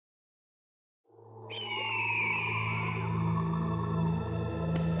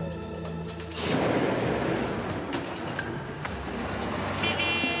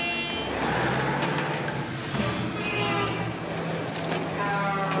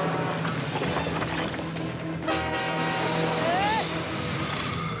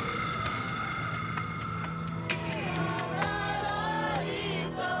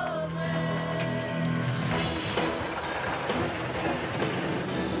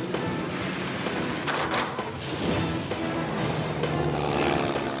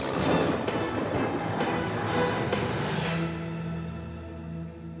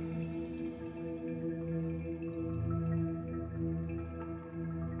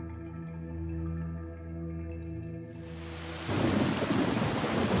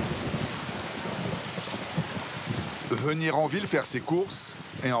Venir en ville faire ses courses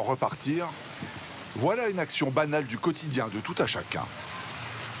et en repartir, voilà une action banale du quotidien de tout à chacun.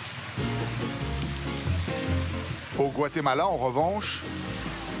 Au Guatemala, en revanche,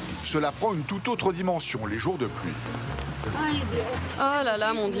 cela prend une toute autre dimension les jours de pluie. Oh là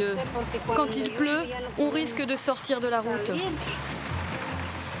là, mon Dieu. Quand il pleut, on risque de sortir de la route.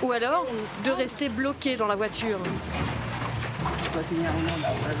 Ou alors, de rester bloqué dans la voiture.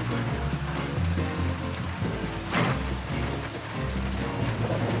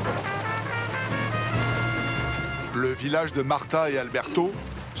 Le village de Marta et Alberto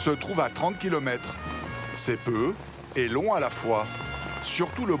se trouve à 30 km. C'est peu et long à la fois,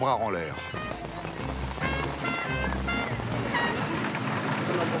 surtout le bras en l'air.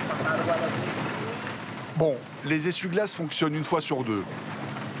 Bon, les essuie-glaces fonctionnent une fois sur deux,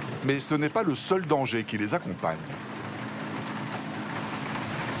 mais ce n'est pas le seul danger qui les accompagne.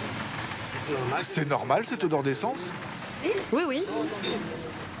 C'est normal cette odeur d'essence? Oui, oui.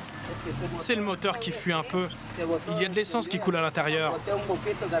 C'est le moteur qui fuit un peu. Il y a de l'essence qui coule à l'intérieur.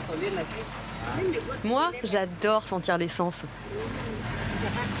 Moi, j'adore sentir l'essence.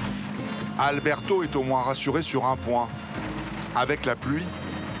 Alberto est au moins rassuré sur un point. Avec la pluie,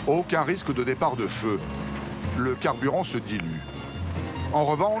 aucun risque de départ de feu. Le carburant se dilue. En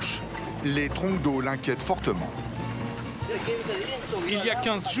revanche, les troncs d'eau l'inquiètent fortement. Il y a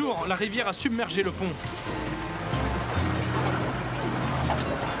 15 jours, la rivière a submergé le pont.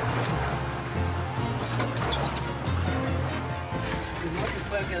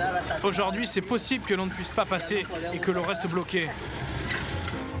 Aujourd'hui, c'est possible que l'on ne puisse pas passer et que l'on reste bloqué.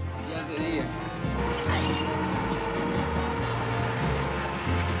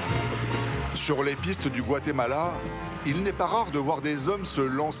 Sur les pistes du Guatemala, il n'est pas rare de voir des hommes se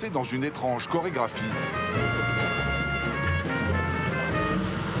lancer dans une étrange chorégraphie.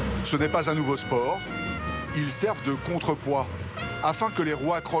 Ce n'est pas un nouveau sport, ils servent de contrepoids afin que les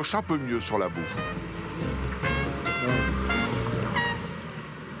roues accrochent un peu mieux sur la boue.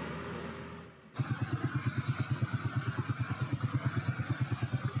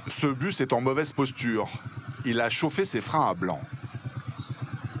 Ce bus est en mauvaise posture. Il a chauffé ses freins à blanc.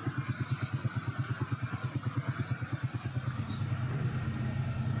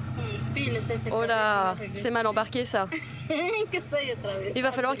 Oh là, c'est mal embarqué ça. Il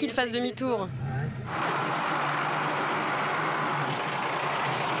va falloir qu'il fasse demi-tour.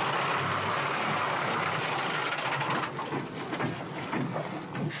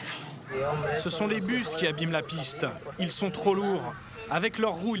 Ce sont les bus qui abîment la piste. Ils sont trop lourds. Avec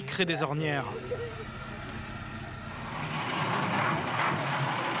leurs roues, ils créent des ornières.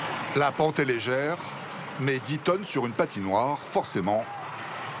 La pente est légère, mais 10 tonnes sur une patinoire, forcément,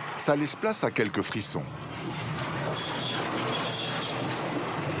 ça laisse place à quelques frissons.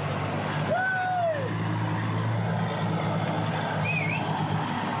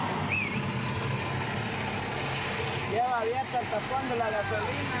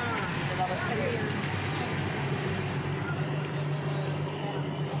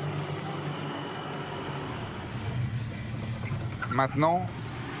 Maintenant,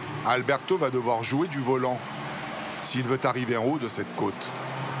 Alberto va devoir jouer du volant s'il veut arriver en haut de cette côte.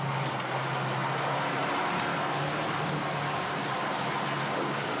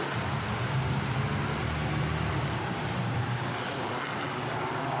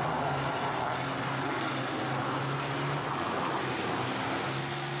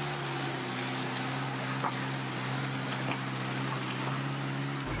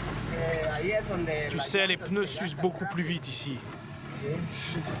 Tu sais, les pneus s'usent beaucoup plus vite ici.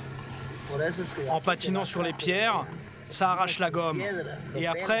 En patinant sur les pierres, ça arrache la gomme. Et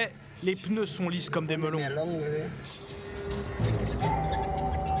après, les pneus sont lisses comme des melons.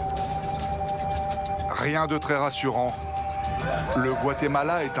 Rien de très rassurant. Le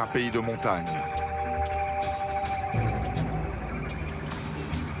Guatemala est un pays de montagne.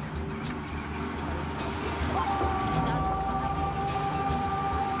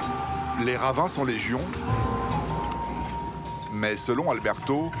 Les ravins sont légion, mais selon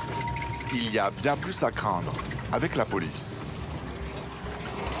Alberto, il y a bien plus à craindre avec la police.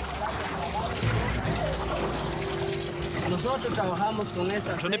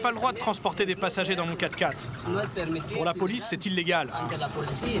 Je n'ai pas le droit de transporter des passagers dans mon 4x4. Pour la police, c'est illégal.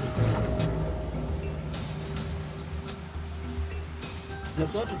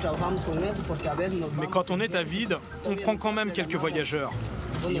 Mais quand on est à vide, on prend quand même quelques voyageurs.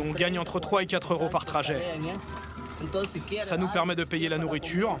 Et on gagne entre 3 et 4 euros par trajet. Ça nous permet de payer la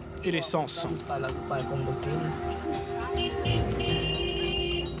nourriture et l'essence.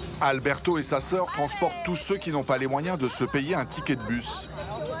 Alberto et sa sœur transportent tous ceux qui n'ont pas les moyens de se payer un ticket de bus.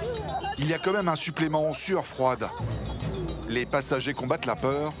 il y a quand même un supplément en sueur froide. Les passagers combattent la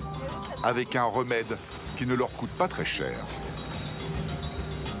peur avec un remède qui ne leur coûte pas très cher.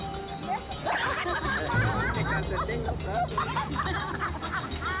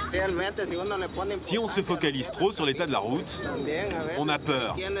 Si on se focalise trop sur l'état de la route, on a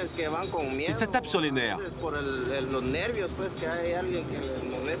peur. Et ça tape sur les nerfs.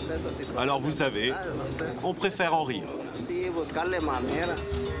 Alors vous savez, on préfère en rire.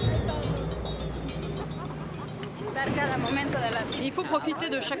 Il faut profiter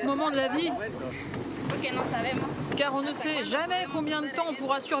de chaque moment de la vie, car on ne sait jamais combien de temps on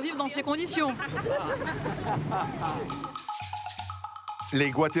pourra survivre dans ces conditions.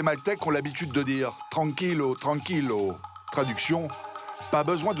 Les guatémaltèques ont l'habitude de dire « tranquilo, tranquilo ». Traduction, pas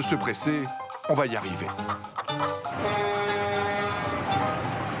besoin de se presser, on va y arriver.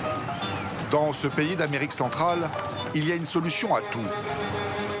 Dans ce pays d'Amérique centrale, il y a une solution à tout.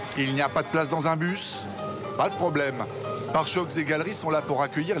 Il n'y a pas de place dans un bus? Pas de problème. Pare-chocs et galeries sont là pour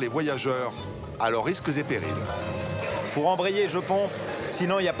accueillir les voyageurs, à leurs risques et périls. Pour embrayer, je pompe,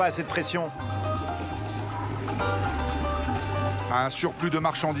 sinon il n'y a pas assez de pression. Un surplus de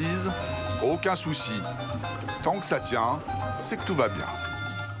marchandises? Aucun souci. Tant que ça tient, c'est que tout va bien.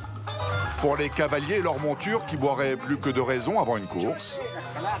 Pour les cavaliers et leurs montures qui boiraient plus que de raison avant une course.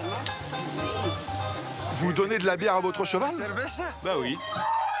 Vous donnez de la bière à votre cheval? Bah oui.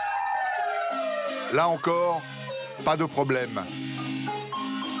 Là encore, pas de problème.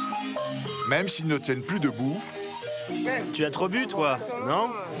 Même s'ils ne tiennent plus debout. Tu as trop bu, toi, non?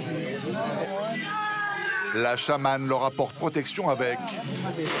 La chamane leur apporte protection avec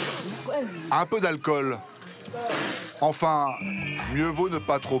un peu d'alcool. Enfin, mieux vaut ne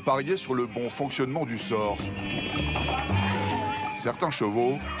pas trop parier sur le bon fonctionnement du sort. Certains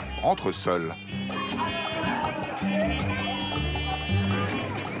chevaux entrent seuls.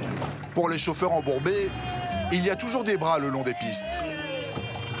 Pour les chauffeurs embourbés, il y a toujours des bras le long des pistes.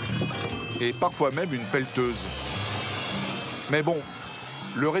 Et parfois même une pelleteuse. Mais bon,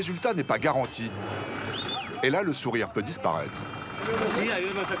 le résultat n'est pas garanti. Et là, le sourire peut disparaître.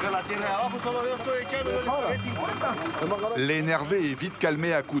 L'énervé est vite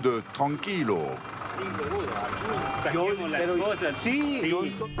calmé à coups de « tranquilo ».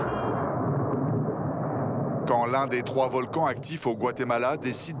 Quand l'un des 3 volcans actifs au Guatemala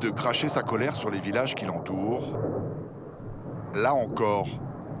décide de cracher sa colère sur les villages qui l'entourent, là encore,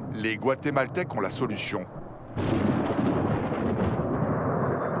 les guatémaltèques ont la solution.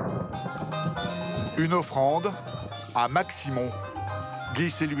 Une offrande à Maximon.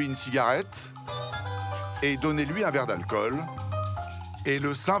 Glissez-lui une cigarette et donnez-lui un verre d'alcool. Et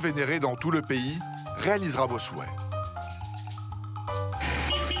le saint vénéré dans tout le pays réalisera vos souhaits.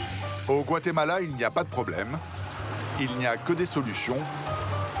 Au Guatemala, il n'y a pas de problème. Il n'y a que des solutions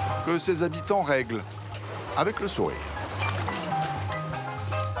que ses habitants règlent avec le sourire.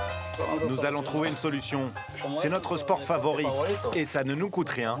 Nous allons trouver une solution. C'est notre sport favori et ça ne nous coûte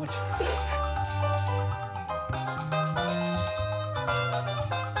rien.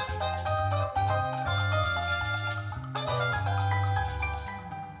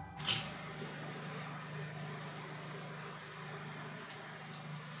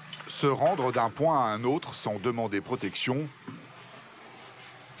 Se rendre d'un point à un autre sans demander protection,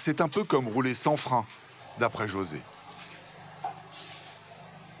 c'est un peu comme rouler sans frein, d'après José.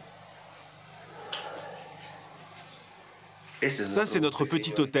 Ça, c'est notre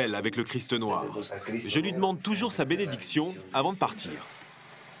petit hôtel avec le Christ noir. Je lui demande toujours sa bénédiction avant de partir.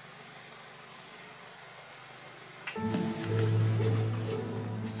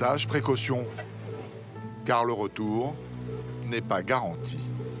 Sage précaution, car le retour n'est pas garanti.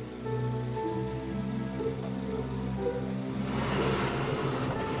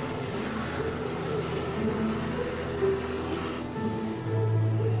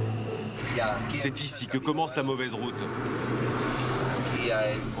 C'est ici que commence la mauvaise route.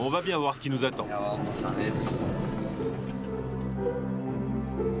 On va bien voir ce qui nous attend.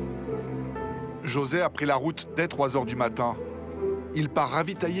 José a pris la route dès 3 h du matin. Il part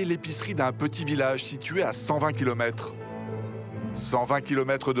ravitailler l'épicerie d'un petit village situé à 120 km. 120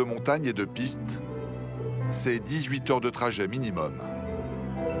 km de montagne et de piste, c'est 18 heures de trajet minimum.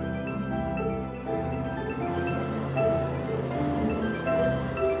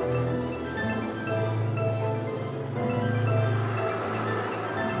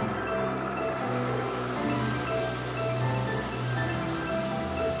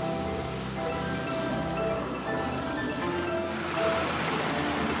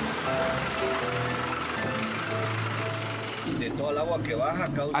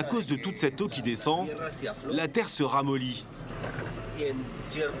 À cause de toute cette eau qui descend, la terre se ramollit.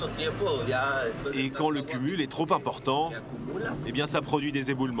 Et quand le cumul est trop important, eh bien ça produit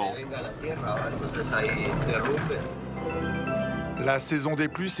des éboulements. La saison des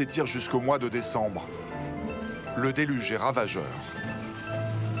pluies s'étire jusqu'au mois de décembre. Le déluge est ravageur.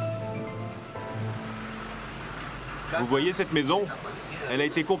 Vous voyez cette maison? Elle a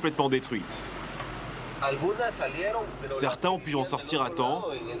été complètement détruite. Certains ont pu en sortir à temps,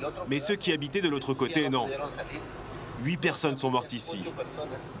 mais ceux qui habitaient de l'autre côté, non. 8 personnes sont mortes ici,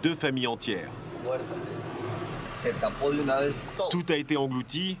 2 familles entières. Tout a été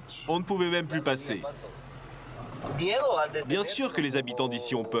englouti, on ne pouvait même plus passer. Bien sûr que les habitants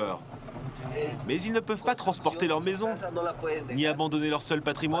d'ici ont peur, mais ils ne peuvent pas transporter leur maison, ni abandonner leur seul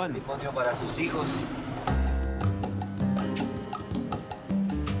patrimoine.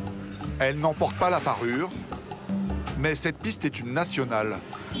 Elle n'emporte pas la parure, mais cette piste est une nationale.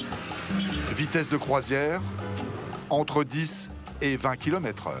 Vitesse de croisière, entre 10 et 20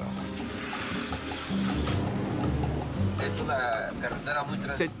 km/h.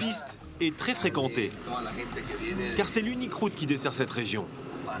 Cette piste est très fréquentée, car c'est l'unique route qui dessert cette région.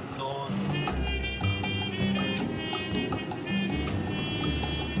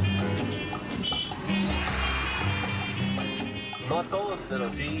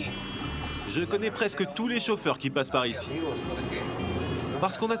 Je connais presque tous les chauffeurs qui passent par ici,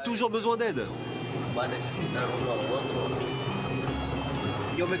 parce qu'on a toujours besoin d'aide.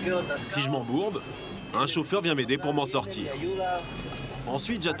 Si je m'embourbe, un chauffeur vient m'aider pour m'en sortir.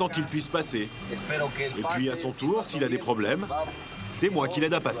 Ensuite, j'attends qu'il puisse passer. Et puis, à son tour, s'il a des problèmes, c'est moi qui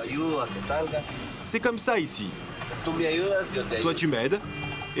l'aide à passer. C'est comme ça ici. Toi, tu m'aides,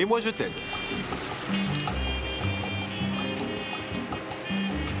 et moi, je t'aide.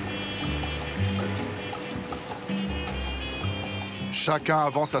 Chacun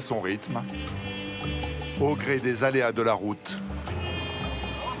avance à son rythme, au gré des aléas de la route.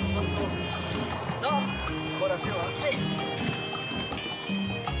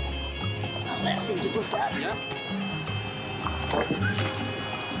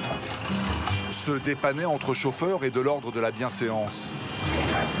 Se dépanner entre chauffeurs est de l'ordre de la bienséance.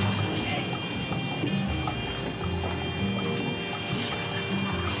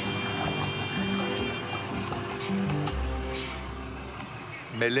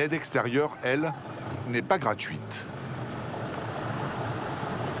 Mais l'aide extérieure, elle, n'est pas gratuite.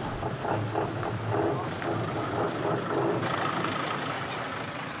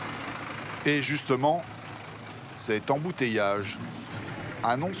 Et justement, cet embouteillage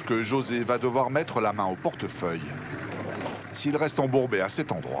annonce que José va devoir mettre la main au portefeuille s'il reste embourbé à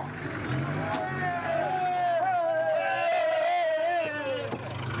cet endroit.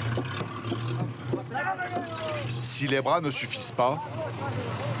 Si les bras ne suffisent pas,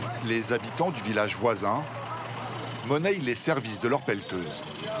 les habitants du village voisin monnaient les services de leur pelleteuse.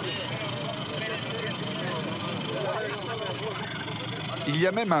 Il y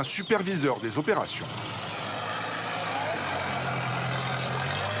a même un superviseur des opérations.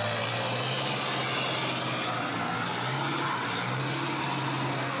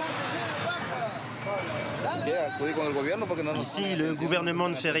 Ici, le gouvernement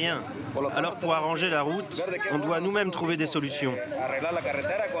ne fait rien. Alors pour arranger la route, on doit nous-mêmes trouver des solutions.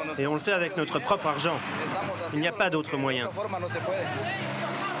 Et on le fait avec notre propre argent. Il n'y a pas d'autre moyen.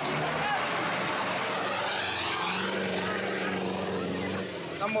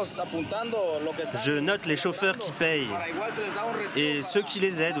 Je note les chauffeurs qui payent et ceux qui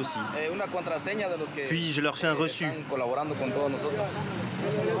les aident aussi. Puis je leur fais un reçu.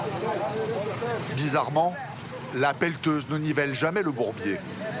 Bizarrement, la pelleteuse ne nivelle jamais le bourbier.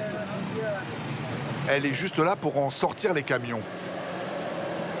 Elle est juste là pour en sortir les camions.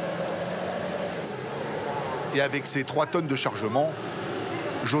 Et avec ses 3 tonnes de chargement,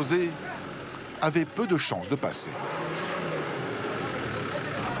 José avait peu de chances de passer.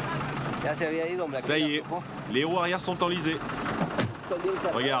 Ça y est, les roues arrière sont enlisées.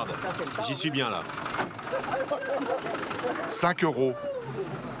 Regarde, j'y suis bien là. 5 €,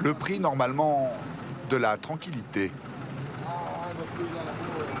 le prix normalement de la tranquillité.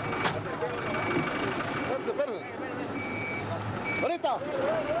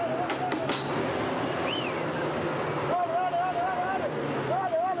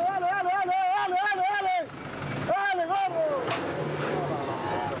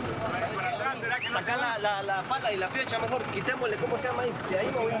 Saca la pala y la piocha mejor, quitémosle, ¿cómo se llama ahí? De ahí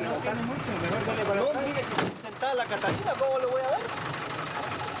no voy a sacar. No, mire, si sentada la Catalina, ¿cómo le voy a dar?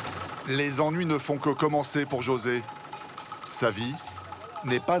 Les ennuis ne font que commencer pour José. Sa vie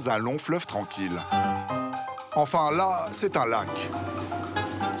n'est pas un long fleuve tranquille. Enfin, là, c'est un lac.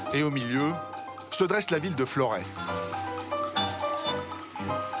 Et au milieu, se dresse la ville de Flores.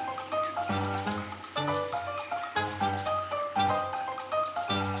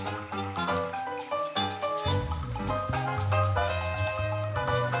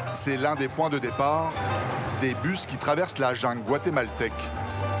 c'est l'un des points de départ des bus qui traversent la jungle guatémaltèque.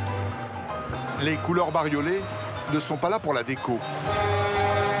 Les couleurs bariolées ne sont pas là pour la déco.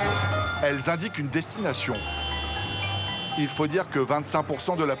 Elles indiquent une destination. Il faut dire que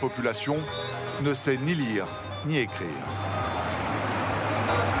 25% de la population ne sait ni lire ni écrire.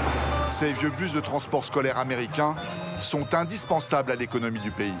 Ces vieux bus de transport scolaire américains sont indispensables à l'économie du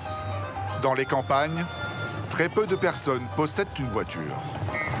pays. Dans les campagnes, très peu de personnes possèdent une voiture.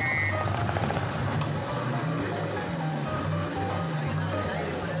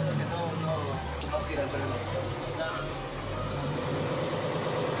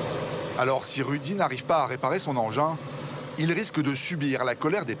 Alors si Rudy n'arrive pas à réparer son engin, il risque de subir la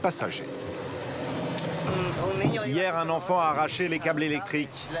colère des passagers. Hier, un enfant a arraché les câbles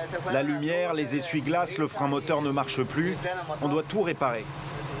électriques. La lumière, les essuie-glaces, le frein moteur ne marche plus. On doit tout réparer.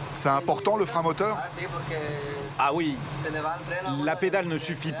 C'est important le frein moteur? Ah oui, la pédale ne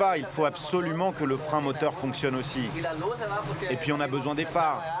suffit pas, il faut absolument que le frein moteur fonctionne aussi. Et puis on a besoin des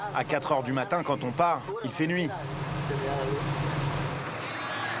phares. À 4 h du matin, quand on part, il fait nuit.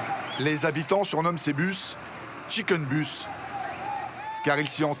 Les habitants surnomment ces bus « chicken bus », car ils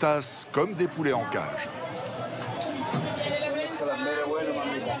s'y entassent comme des poulets en cage.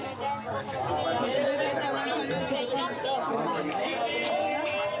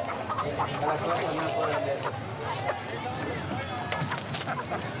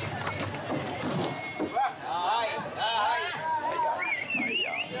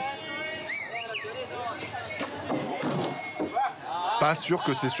 Pas sûr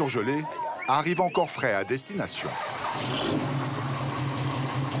que ces surgelés arrivent encore frais à destination.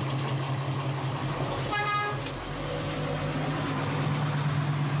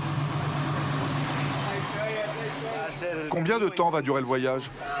 Combien de temps va durer le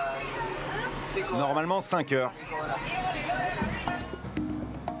voyage? Normalement 5 heures.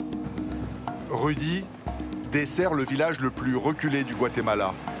 Rudy dessert le village le plus reculé du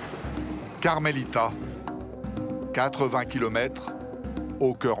Guatemala, Carmelita, 80 km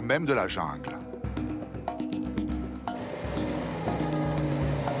au cœur même de la jungle.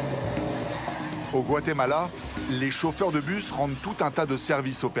 Au Guatemala, les chauffeurs de bus rendent tout un tas de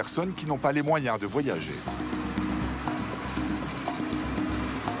services aux personnes qui n'ont pas les moyens de voyager.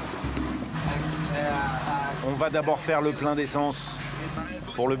 On va d'abord faire le plein d'essence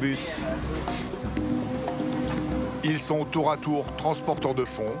pour le bus. Ils sont tour à tour transporteurs de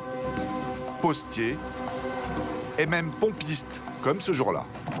fonds, postiers et même pompistes, comme ce jour-là.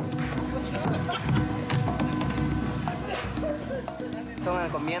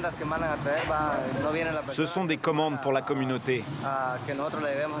 Ce sont des commandes pour la communauté,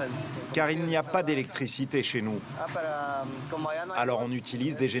 car il n'y a pas d'électricité chez nous. Alors on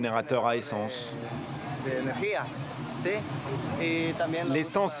utilise des générateurs à essence.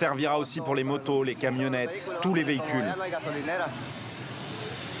 L'essence servira aussi pour les motos, les camionnettes, tous les véhicules.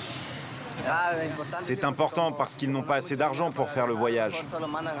 C'est important parce qu'ils n'ont pas assez d'argent pour faire le voyage.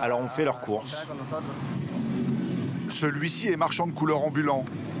 Alors on fait leurs courses. Celui-ci est marchand de couleurs ambulant,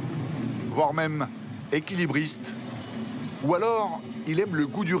 voire même équilibriste. Ou alors, il aime le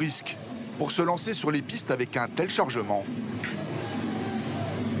goût du risque pour se lancer sur les pistes avec un tel chargement.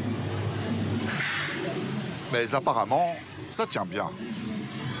 Mais apparemment, ça tient bien.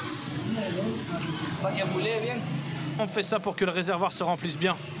 On fait ça pour que le réservoir se remplisse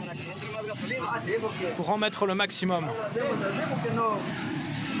bien. Pour en mettre le maximum.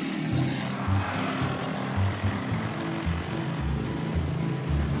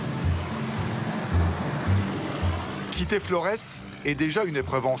 Quitter Flores est déjà une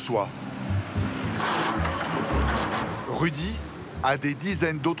épreuve en soi. Rudy a des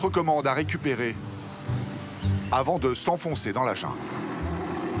dizaines d'autres commandes à récupérer avant de s'enfoncer dans la jungle.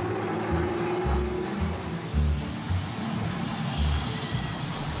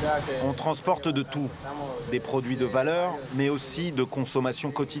 On transporte de tout, des produits de valeur, mais aussi de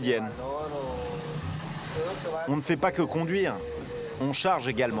consommation quotidienne. On ne fait pas que conduire, on charge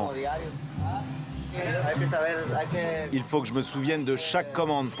également. Il faut que je me souvienne de chaque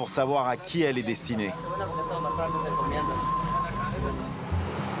commande pour savoir à qui elle est destinée. «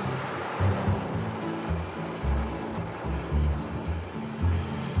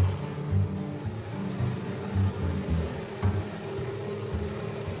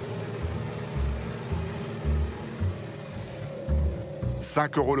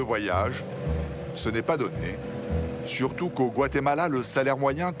 5 € le voyage, ce n'est pas donné. Surtout qu'au Guatemala, le salaire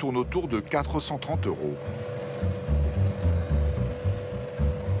moyen tourne autour de 430 €.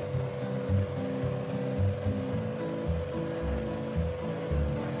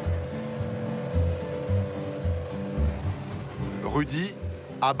 Rudy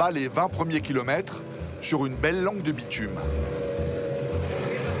abat les 20 premiers kilomètres sur une belle langue de bitume.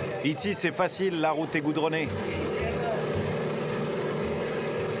 Ici, c'est facile, la route est goudronnée.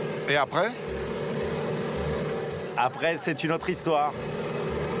 Et après? Après, c'est une autre histoire.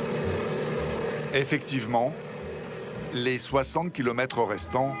 Effectivement, les 60 kilomètres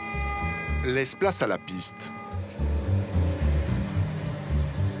restants laissent place à la piste.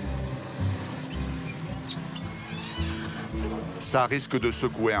 Ça risque de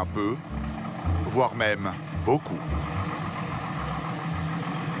secouer un peu, voire même beaucoup.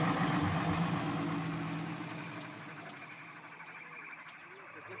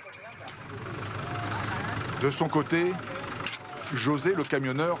 De son côté, José, le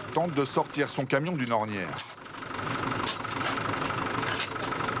camionneur, tente de sortir son camion d'une ornière.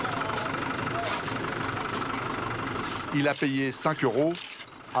 Il a payé 5 €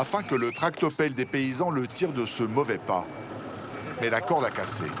 afin que le tractopelle des paysans le tire de ce mauvais pas. Mais la corde a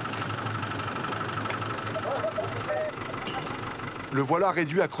cassé. Le voilà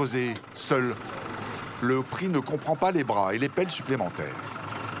réduit à creuser seul. Le prix ne comprend pas les bras et les pelles supplémentaires.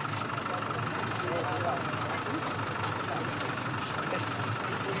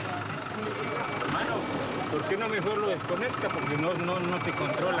 ¿Por qué no mejor lo desconecta? Porque no se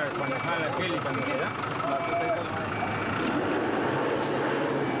controla cuando jala aquel y cuando le da.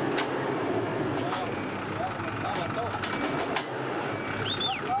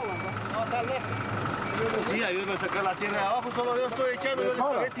 Sí, ayúdame a sacar la tierra de abajo, solo yo estoy echando, yo le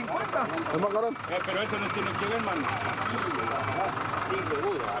pagué 50. Pero eso no tiene que ver, mano. Sí,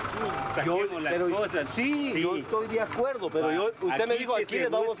 seguro. Aquí saquemos las cosas. Sí, yo estoy de acuerdo, pero usted me dijo aquí le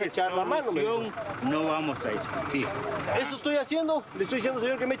vamos a echar la mano. No vamos a discutir. Eso estoy haciendo. Le estoy diciendo,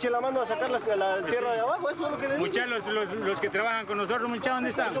 señor, que me eche la mano a sacar la tierra de abajo. Eso es lo que le dije. Muchachos, los que trabajan con nosotros, muchachos, ¿dónde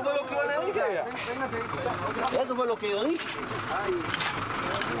están? Eso fue lo que yo le dije. Eso fue lo que yo dije.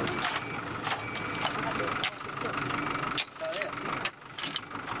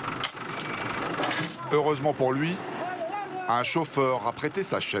 Heureusement pour lui, un chauffeur a prêté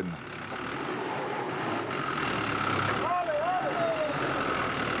sa chaîne.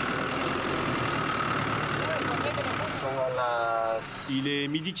 Il est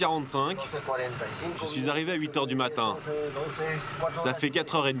 12h45. Je suis arrivé à 8 h du matin. Ça fait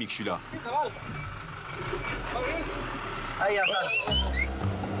 4h30 que je suis là.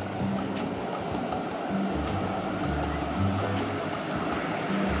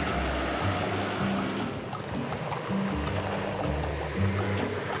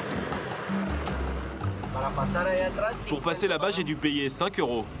 Pour passer là-bas, j'ai dû payer 5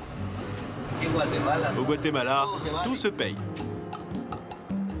 €. Au Guatemala, tout se paye.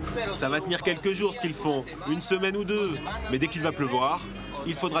 Ça va tenir quelques jours ce qu'ils font, une semaine ou deux. Mais dès qu'il va pleuvoir,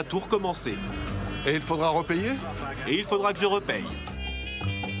 il faudra tout recommencer. Et il faudra repayer? Et il faudra que je repaye.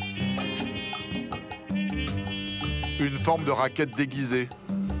 Une forme de raquette déguisée.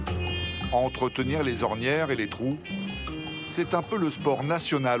 Entretenir les ornières et les trous, c'est un peu le sport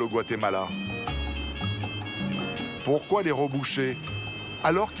national au Guatemala. Pourquoi les reboucher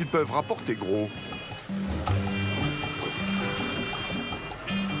alors qu'ils peuvent rapporter gros?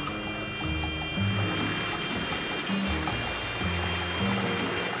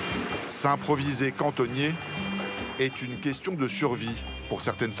 S'improviser cantonnier est une question de survie pour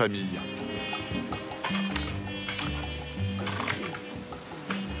certaines familles.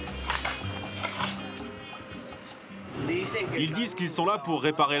 Ils disent qu'ils sont là pour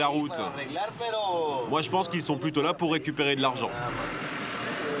réparer la route. Moi, je pense qu'ils sont plutôt là pour récupérer de l'argent.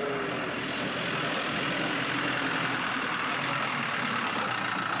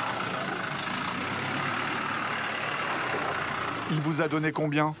 Il vous a donné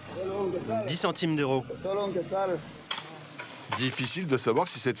combien? 10 centimes d'euros. Difficile de savoir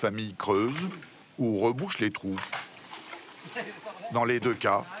si cette famille creuse ou rebouche les trous. Dans les deux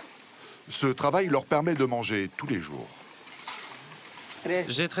cas, ce travail leur permet de manger tous les jours.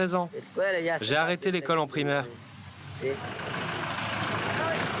 J'ai 13 ans. J'ai arrêté l'école en primaire.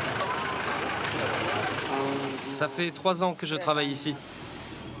 Ça fait 3 ans que je travaille ici.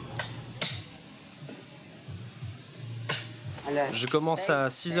 Je commence à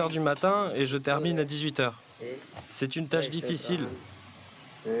 6 h du matin et je termine à 18 h. C'est une tâche difficile.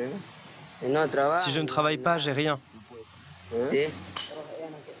 Si je ne travaille pas, j'ai rien.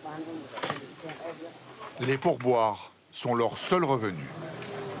 Les pourboires sont leur seul revenu.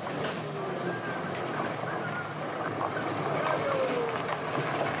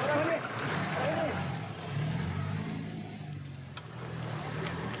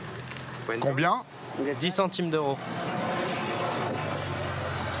 Combien? 10 centimes d'euros.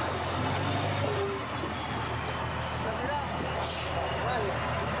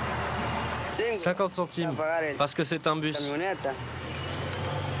 50 centimes, parce que c'est un bus.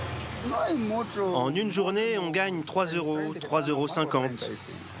 En une journée, on gagne 3 euros, 3,50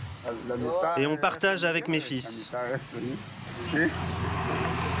 €. Et on partage avec mes fils.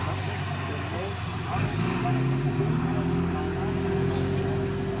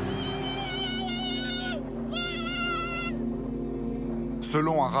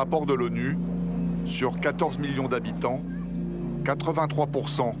 Selon un rapport de l'ONU, sur 14 millions d'habitants,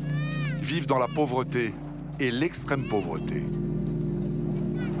 83% vivent dans la pauvreté et l'extrême pauvreté.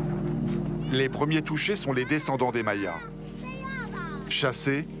 Les premiers touchés sont les descendants des Mayas.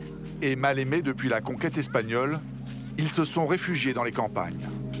 Chassés et mal aimés depuis la conquête espagnole, ils se sont réfugiés dans les campagnes.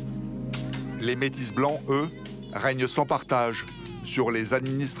 Les métis blancs, eux, règnent sans partage sur les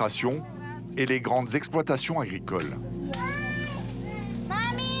administrations et les grandes exploitations agricoles.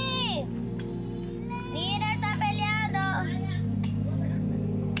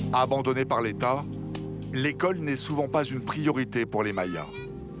 Abandonnée par l'État, l'école n'est souvent pas une priorité pour les Mayas.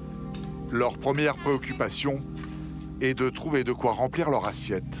 Leur première préoccupation est de trouver de quoi remplir leur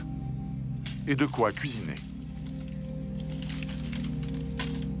assiette et de quoi cuisiner.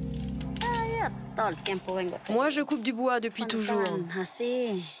 Moi, je coupe du bois depuis toujours.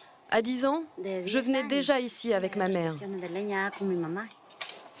 À 10 ans, je venais déjà ici avec ma mère.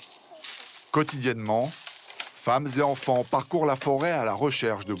 Quotidiennement, femmes et enfants parcourent la forêt à la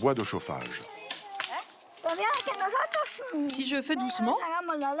recherche de bois de chauffage. Si je fais doucement,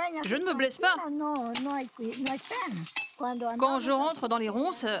 je ne me blesse pas. Quand je rentre dans les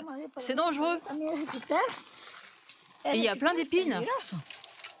ronces, c'est dangereux. Et il y a plein d'épines.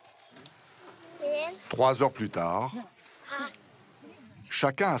 3 heures plus tard,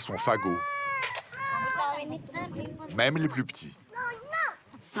 chacun a son fagot, même les plus petits.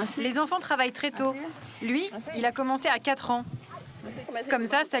 Les enfants travaillent très tôt. Lui, il a commencé à 4 ans. Comme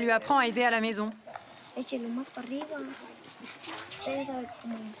ça lui apprend à aider à la maison.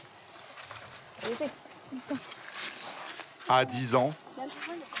 À 10 ans,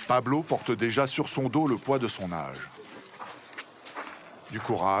 Pablo porte déjà sur son dos le poids de son âge. Du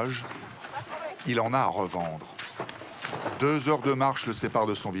courage, il en a à revendre. 2 heures de marche le séparent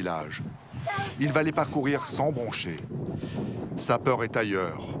de son village. Il va les parcourir sans broncher. Sa peur est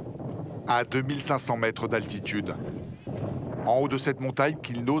ailleurs, à 2500 mètres d'altitude. En haut de cette montagne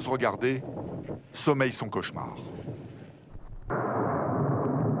qu'il n'ose regarder, sommeille son cauchemar.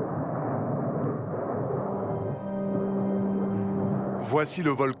 Voici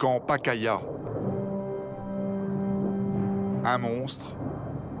le volcan Pacaya. Un monstre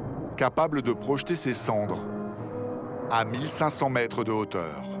capable de projeter ses cendres à 1500 mètres de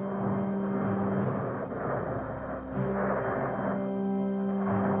hauteur.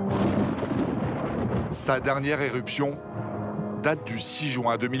 Sa dernière éruption date du 6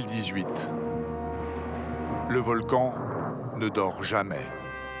 juin 2018. Le volcan ne dort jamais.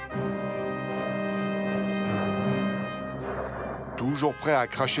 Toujours prêt à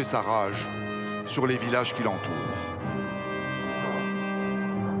cracher sa rage sur les villages qui l'entourent.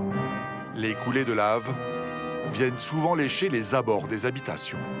 Les coulées de lave viennent souvent lécher les abords des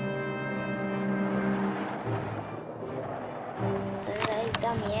habitations.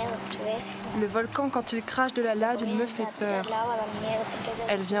 Le volcan, quand il crache de la lave, il me fait peur.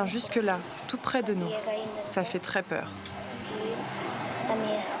 Elle vient jusque là, tout près de nous. Ça fait très peur.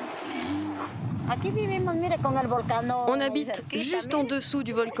 On habite juste en dessous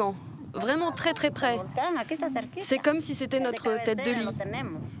du volcan, vraiment très très près. C'est comme si c'était notre tête de lit.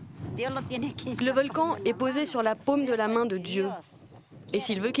 Le volcan est posé sur la paume de la main de Dieu. Et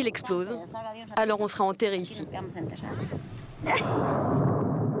s'il veut qu'il explose, alors on sera enterré ici.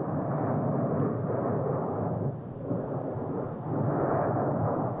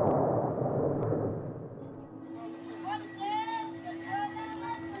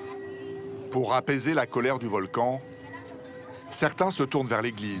 Pour apaiser la colère du volcan, certains se tournent vers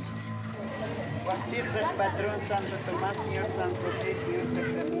l'église.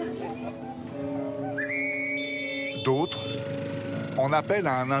 D'autres en appellent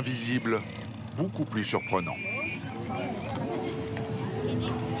à un invisible beaucoup plus surprenant.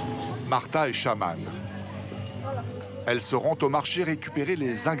 Martha est chamane. Elle se rend au marché récupérer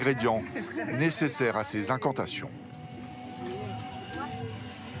les ingrédients nécessaires à ses incantations.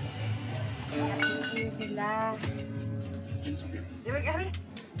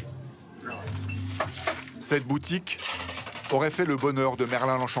 Cette boutique aurait fait le bonheur de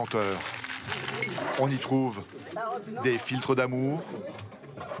Merlin l'Enchanteur. On y trouve des filtres d'amour,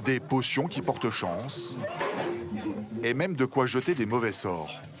 des potions qui portent chance, et même de quoi jeter des mauvais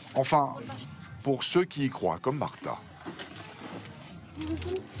sorts. Enfin, pour ceux qui y croient, comme Martha.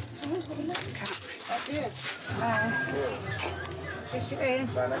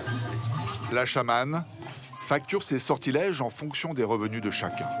 La chamane facture ses sortilèges en fonction des revenus de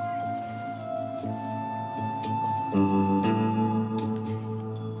chacun.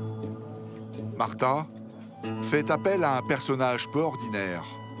 Martha fait appel à un personnage peu ordinaire,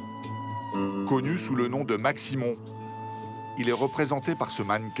 connu sous le nom de Maximon. Il est représenté par ce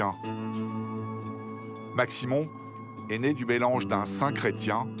mannequin. Maximon est né du mélange d'un saint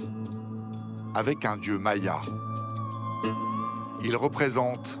chrétien avec un dieu maya. Il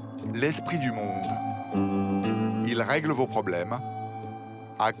représente l'esprit du monde. Il règle vos problèmes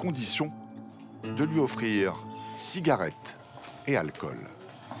à condition de lui offrir cigarettes et alcool.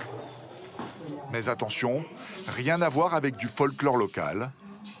 Mais attention, rien à voir avec du folklore local.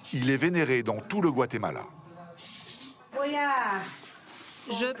 Il est vénéré dans tout le Guatemala.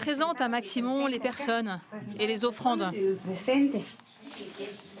 Je présente à Maximon les personnes et les offrandes.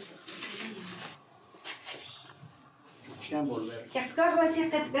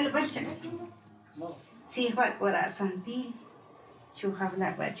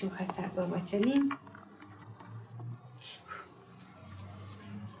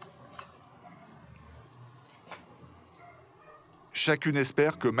 Chacune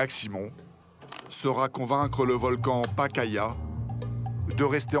espère que Maximon saura convaincre le volcan Pacaya de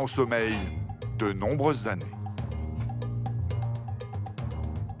rester en sommeil de nombreuses années.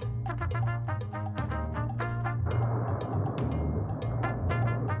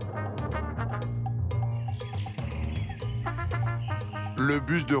 Le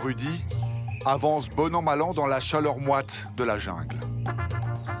bus de Rudy avance bon an mal an dans la chaleur moite de la jungle.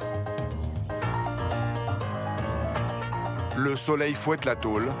 Le soleil fouette la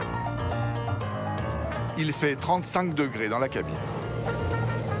tôle. Il fait 35 degrés dans la cabine.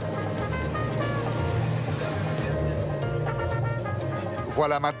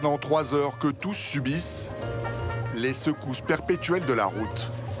 Voilà maintenant 3 heures que tous subissent les secousses perpétuelles de la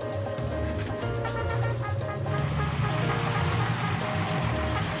route.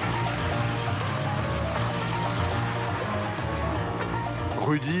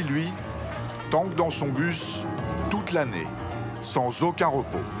 Rudy, lui, tangue dans son bus toute l'année, sans aucun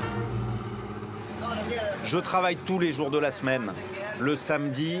repos. Je travaille tous les jours de la semaine, le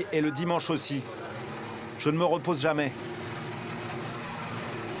samedi et le dimanche aussi. Je ne me repose jamais.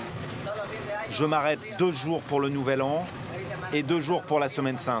 Je m'arrête 2 jours pour le Nouvel An et 2 jours pour la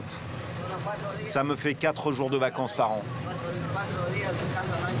Semaine Sainte. Ça me fait 4 jours de vacances par an.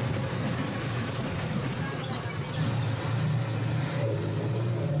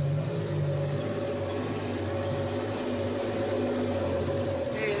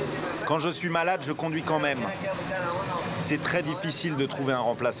 Quand je suis malade, je conduis quand même. C'est très difficile de trouver un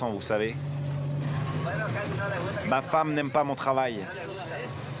remplaçant, vous savez. Ma femme n'aime pas mon travail.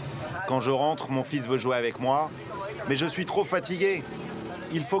 Quand je rentre, mon fils veut jouer avec moi, mais je suis trop fatigué.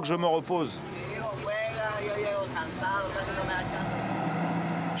 Il faut que je me repose.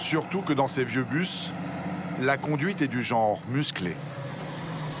 Surtout que dans ces vieux bus, la conduite est du genre musclé.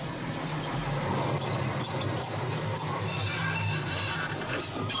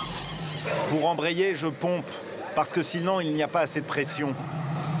 Pour embrayer, je pompe, parce que sinon, il n'y a pas assez de pression.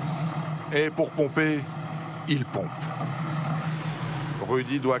 Et pour pomper, il pompe.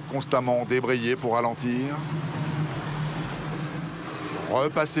 Rudy doit constamment débrayer pour ralentir,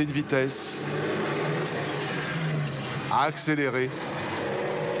 repasser une vitesse, accélérer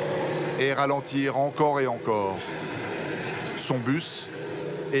et ralentir encore et encore. Son bus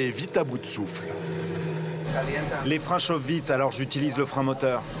est vite à bout de souffle. Les freins chauffent vite, alors j'utilise le frein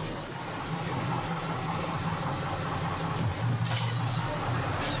moteur.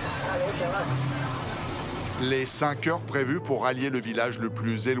 Les 5 heures prévues pour rallier le village le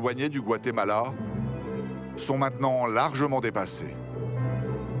plus éloigné du Guatemala sont maintenant largement dépassées.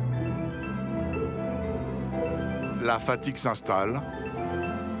 La fatigue s'installe,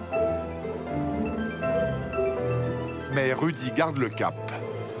 mais Rudy garde le cap.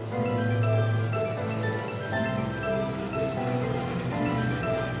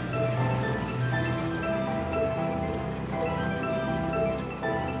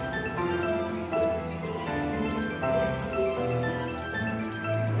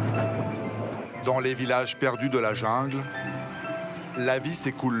 Dans les villages perdus de la jungle, la vie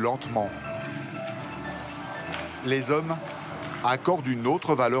s'écoule lentement. Les hommes accordent une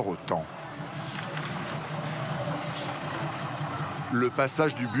autre valeur au temps. Le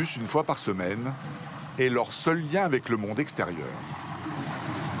passage du bus une fois par semaine est leur seul lien avec le monde extérieur.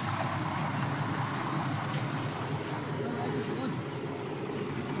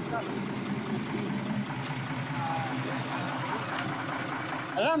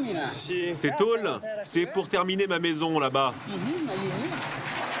 Ces tôles, c'est pour terminer ma maison là-bas.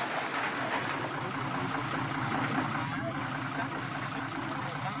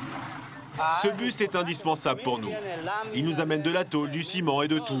 Ce bus est indispensable pour nous. Il nous amène de la tôle, du ciment et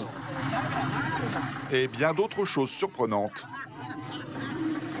de tout. Et bien d'autres choses surprenantes.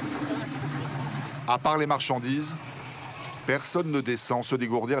 À part les marchandises, personne ne descend se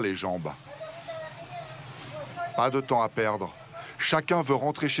dégourdir les jambes. Pas de temps à perdre. Chacun veut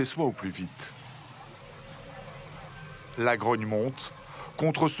rentrer chez soi au plus vite. La grogne monte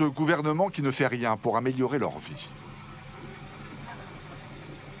contre ce gouvernement qui ne fait rien pour améliorer leur vie.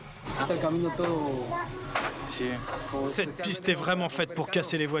 Cette piste est vraiment faite pour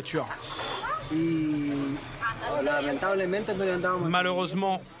casser les voitures.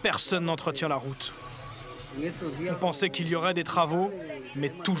 Malheureusement, personne n'entretient la route. On pensait qu'il y aurait des travaux, mais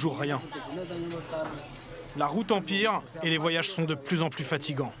toujours rien. La route empire et les voyages sont de plus en plus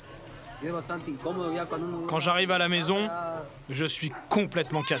fatigants. Quand j'arrive à la maison, je suis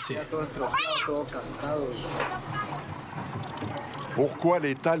complètement cassé. Pourquoi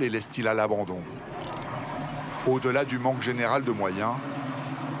l'État les laisse-t-il à l'abandon? Au-delà du manque général de moyens,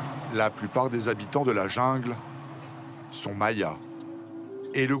 la plupart des habitants de la jungle sont mayas.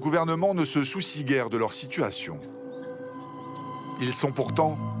 Et le gouvernement ne se soucie guère de leur situation. Ils sont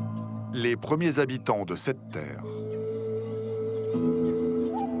pourtant les premiers habitants de cette terre.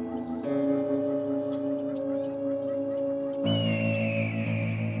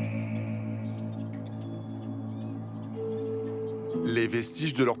 Les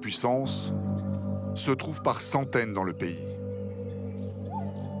vestiges de leur puissance se trouvent par centaines dans le pays.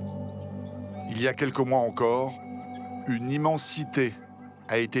 Il y a quelques mois encore, une immense cité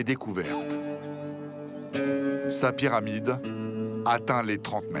a été découverte. Sa pyramide atteint les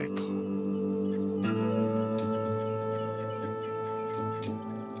 30 mètres.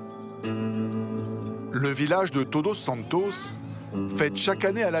 Le village de Todos Santos fête chaque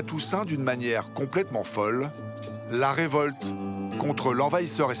année à la Toussaint d'une manière complètement folle la révolte contre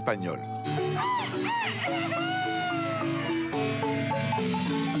l'envahisseur espagnol.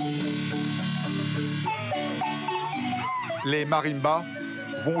 Les marimbas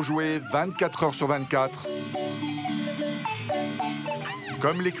vont jouer 24 heures sur 24.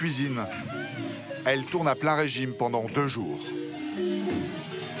 Comme les cuisines, elles tournent à plein régime pendant 2 jours.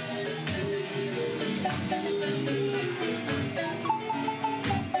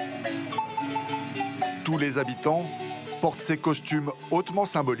 Tous les habitants portent ces costumes hautement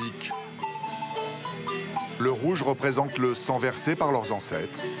symboliques. Le rouge représente le sang versé par leurs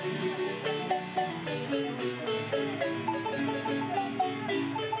ancêtres.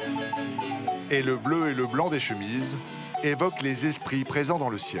 Et le bleu et le blanc des chemises évoquent les esprits présents dans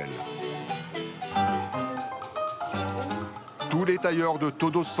le ciel. Tous les tailleurs de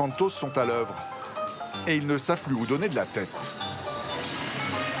Todos Santos sont à l'œuvre et ils ne savent plus où donner de la tête.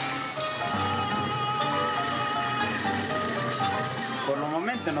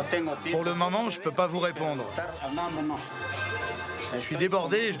 Pour le moment, je ne peux pas vous répondre. Je suis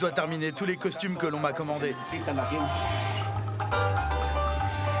débordé et je dois terminer tous les costumes que l'on m'a commandés.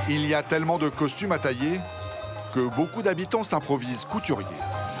 Il y a tellement de costumes à tailler que beaucoup d'habitants s'improvisent couturiers.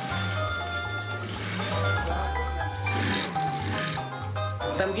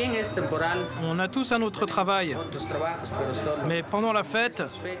 On a tous un autre travail. Mais pendant la fête,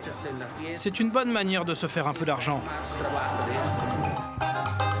 c'est une bonne manière de se faire un peu d'argent.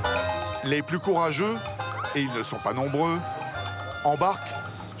 Les plus courageux, et ils ne sont pas nombreux, embarquent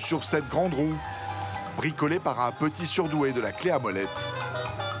sur cette grande roue, bricolée par un petit surdoué de la clé à molette.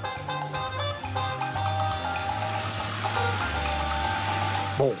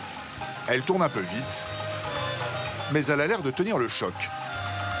 Bon, elle tourne un peu vite, mais elle a l'air de tenir le choc.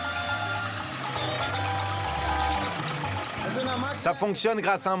 Ça fonctionne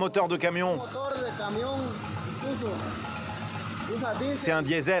grâce à un moteur de camion. C'est un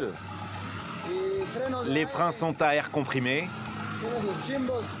diesel. Les freins sont à air comprimé.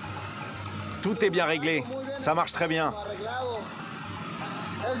 Tout est bien réglé. Ça marche très bien.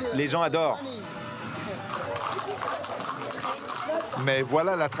 Les gens adorent. Mais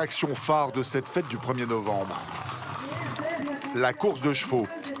voilà l'attraction phare de cette fête du 1er novembre. La course de chevaux.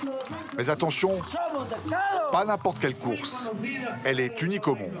 Mais attention, pas n'importe quelle course. Elle est unique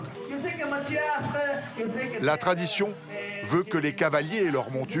au monde. La tradition veut que les cavaliers et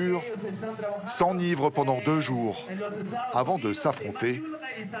leurs montures s'enivrent pendant 2 jours avant de s'affronter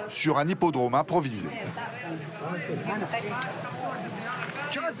sur un hippodrome improvisé.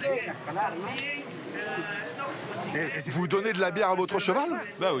 Vous donnez de la bière à votre cheval?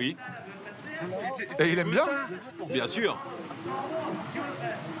 Bah oui. Et il aime bien? Bien sûr.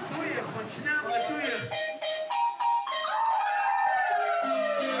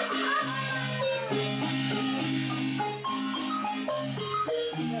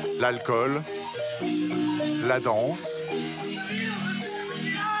 L'alcool, la danse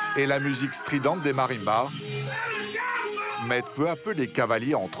et la musique stridente des marimbas mettent peu à peu les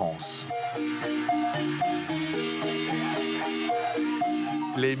cavaliers en transe.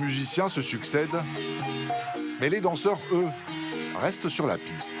 Les musiciens se succèdent, mais les danseurs, eux, restent sur la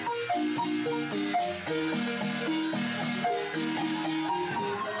piste.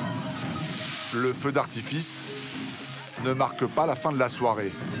 Le feu d'artifice ne marque pas la fin de la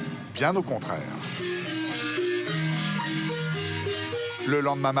soirée, bien au contraire. Le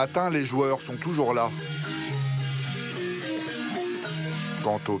lendemain matin, les joueurs sont toujours là.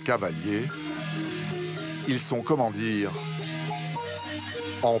 Quant aux cavaliers, ils sont, comment dire,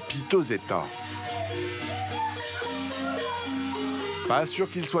 en piteux état. Pas sûr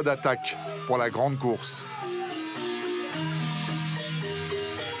qu'ils soient d'attaque pour la grande course.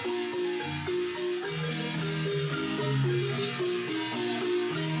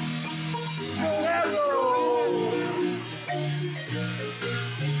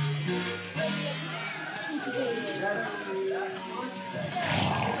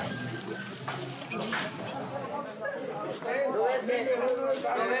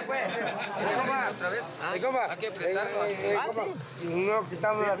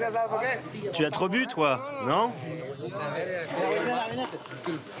 Tu as trop bu, toi, non?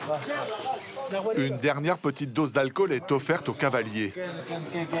 Une dernière petite dose d'alcool est offerte aux cavaliers.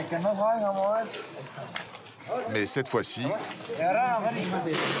 Mais cette fois-ci,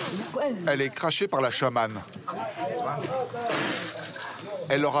 elle est crachée par la chamane.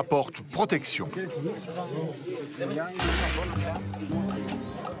 Elle leur apporte protection.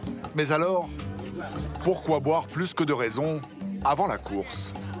 Mais alors, pourquoi boire plus que de raison avant la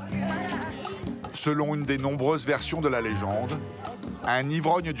course? Selon une des nombreuses versions de la légende, un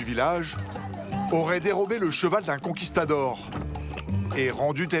ivrogne du village aurait dérobé le cheval d'un conquistador et,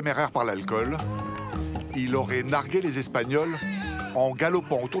 rendu téméraire par l'alcool, il aurait nargué les Espagnols en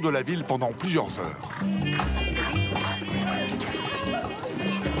galopant autour de la ville pendant plusieurs heures.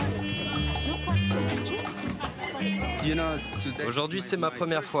 Aujourd'hui, c'est ma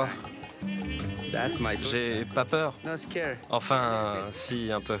première fois. J'ai pas peur. Enfin, si,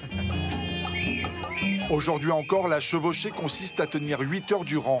 un peu. Aujourd'hui encore, la chevauchée consiste à tenir 8 heures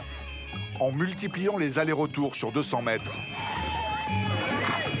durant, en multipliant les allers-retours sur 200 mètres.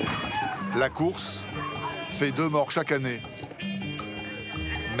 La course fait 2 morts chaque année.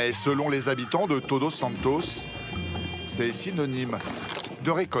 Mais selon les habitants de Todos Santos, c'est synonyme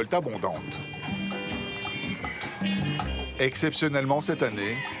de récolte abondante. Exceptionnellement cette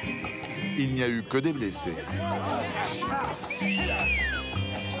année, il n'y a eu que des blessés.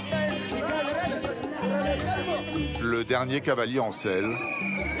 Le dernier cavalier en selle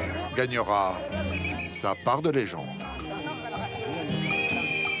gagnera sa part de légende.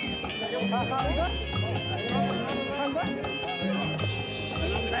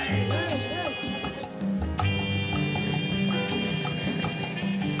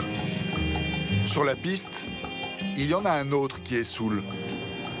 Sur la piste, il y en a un autre qui est saoul.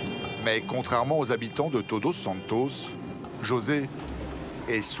 Mais contrairement aux habitants de Todos Santos, José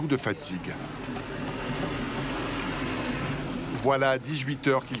est saoul de fatigue. Voilà 18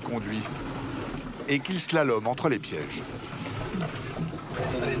 heures qu'il conduit et qu'il slalome entre les pièges.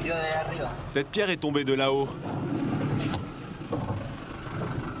 Cette pierre est tombée de là-haut.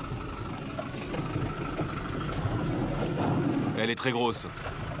 Elle est très grosse.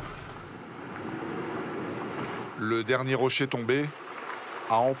 Le dernier rocher tombé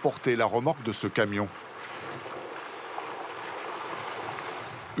a emporté la remorque de ce camion.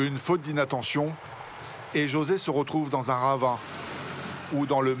 Une faute d'inattention et José se retrouve dans un ravin ou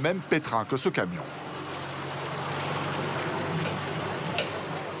dans le même pétrin que ce camion.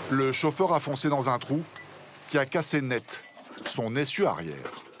 Le chauffeur a foncé dans un trou qui a cassé net son essieu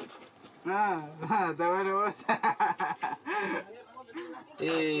arrière.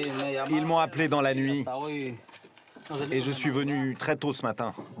 Ils m'ont appelé dans la nuit et je suis venu très tôt ce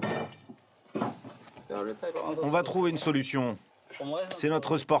matin. On va trouver une solution. C'est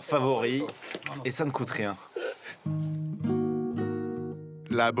notre sport favori et ça ne coûte rien.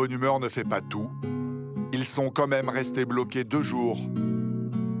 La bonne humeur ne fait pas tout. Ils sont quand même restés bloqués 2 jours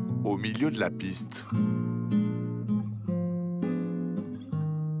au milieu de la piste.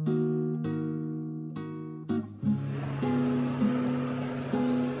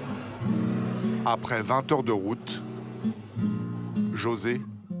 Après 20 heures de route, José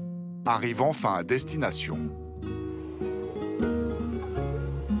arrivent enfin à destination.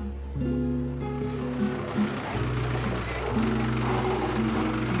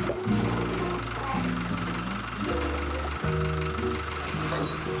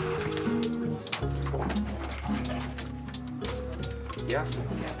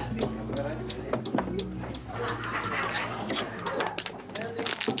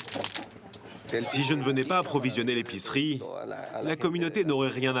 Si je ne venais pas approvisionner l'épicerie, la communauté n'aurait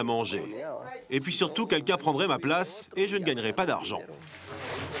rien à manger. Et puis surtout, quelqu'un prendrait ma place et je ne gagnerais pas d'argent.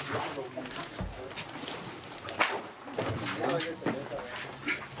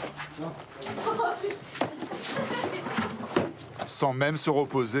 Sans même se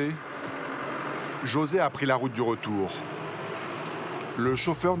reposer, José a pris la route du retour. Le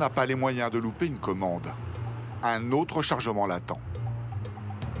chauffeur n'a pas les moyens de louper une commande. Un autre chargement l'attend.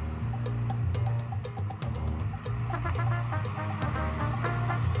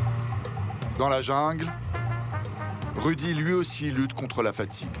 Dans la jungle, Rudy lui aussi lutte contre la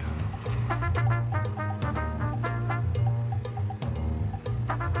fatigue.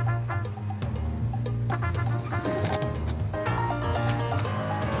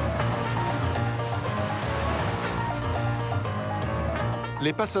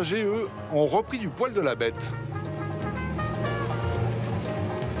 Les passagers, eux, ont repris du poil de la bête.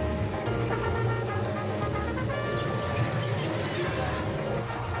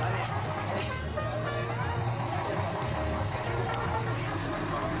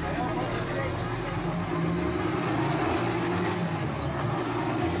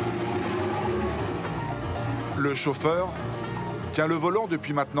 Le chauffeur tient le volant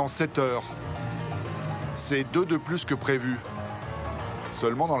depuis maintenant 7 heures. C'est 2 de plus que prévu.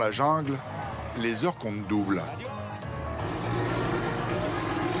 Seulement dans la jungle, les heures comptent double.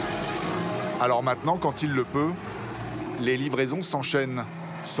 Alors maintenant, quand il le peut, les livraisons s'enchaînent,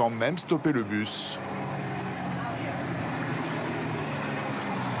 sans même stopper le bus.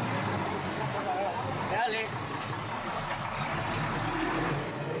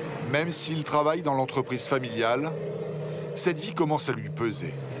 Même s'il travaille dans l'entreprise familiale, cette vie commence à lui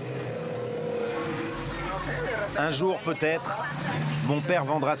peser. Un jour, peut-être, mon père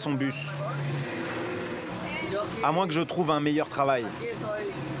vendra son bus. À moins que je trouve un meilleur travail.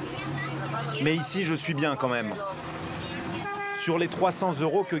 Mais ici, je suis bien quand même. Sur les 300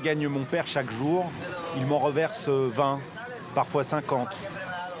 € que gagne mon père chaque jour, il m'en reverse 20, parfois 50.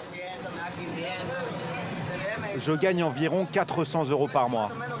 Je gagne environ 400 € par mois.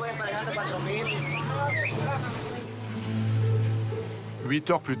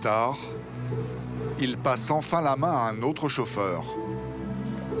 8 heures plus tard, il passe enfin la main à un autre chauffeur.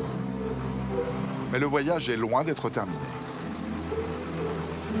 Mais le voyage est loin d'être terminé.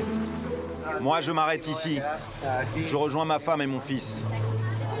 Moi, je m'arrête ici. Je rejoins ma femme et mon fils.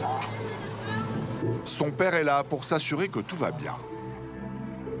 Son père est là pour s'assurer que tout va bien.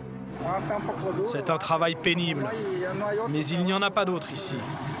 C'est un travail pénible, mais il n'y en a pas d'autre ici.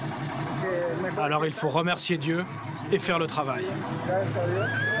 Alors il faut remercier Dieu et faire le travail.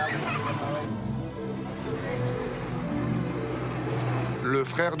 Le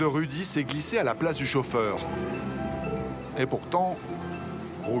frère de Rudy s'est glissé à la place du chauffeur. Et pourtant,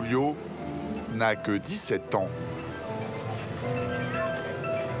 Julio n'a que 17 ans.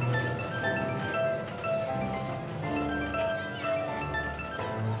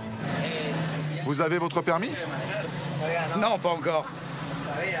 Vous avez votre permis? Non, pas encore.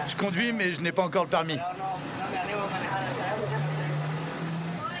 Je conduis, mais je n'ai pas encore le permis.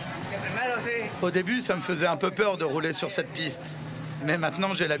 Au début, ça me faisait un peu peur de rouler sur cette piste. Mais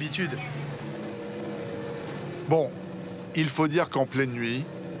maintenant, j'ai l'habitude. Bon, il faut dire qu'en pleine nuit,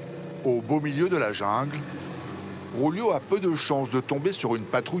 au beau milieu de la jungle, Julio a peu de chances de tomber sur une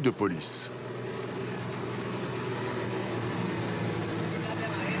patrouille de police.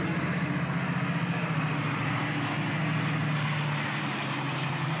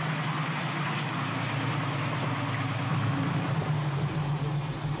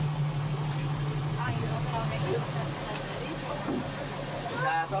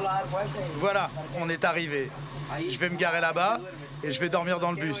 Voilà, on est arrivé. Je vais me garer là-bas et je vais dormir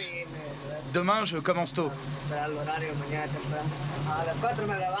dans le bus. Demain, je commence tôt.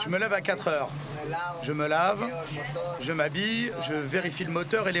 Je me lève à 4 heures. Je me lave, je m'habille, je vérifie le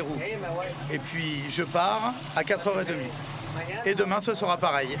moteur et les roues. Et puis, je pars à 4h30. Et demain, ce sera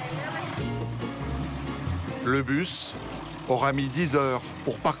pareil. Le bus aura mis 10 heures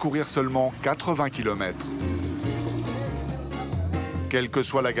pour parcourir seulement 80 km. Quelle que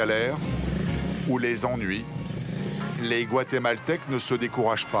soit la galère ou les ennuis, les guatémaltèques ne se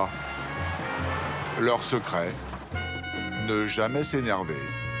découragent pas. Leur secret, ne jamais s'énerver.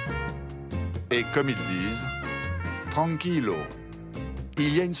 Et comme ils disent, tranquilo,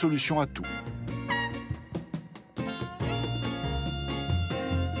 il y a une solution à tout.